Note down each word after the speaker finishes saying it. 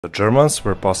The Germans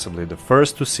were possibly the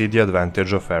first to see the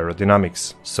advantage of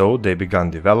aerodynamics, so they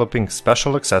began developing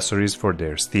special accessories for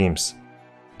their steams.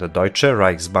 The Deutsche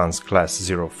Reichsbahn's Class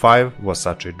 05 was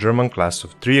such a German class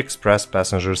of 3 express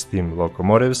passenger steam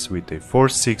locomotives with a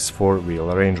 4-6-4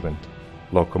 wheel arrangement.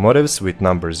 Locomotives with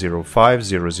number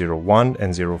 05001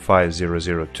 and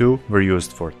 05002 were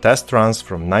used for test runs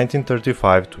from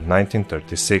 1935 to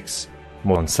 1936.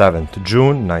 On 7th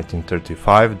June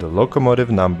 1935, the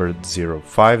locomotive numbered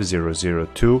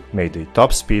 05002 made a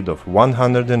top speed of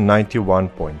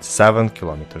 191.7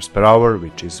 km per hour,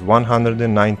 which is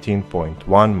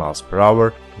 119.1 miles per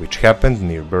hour, which happened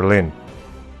near Berlin.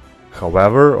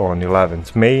 However, on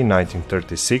 11th May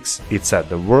 1936, it set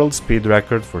the world speed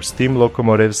record for steam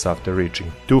locomotives after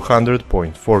reaching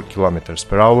 200.4 km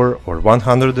per hour or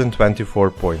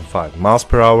 124.5 miles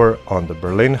per hour on the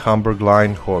Berlin-Hamburg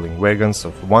line, hauling wagons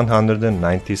of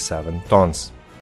 197 tons.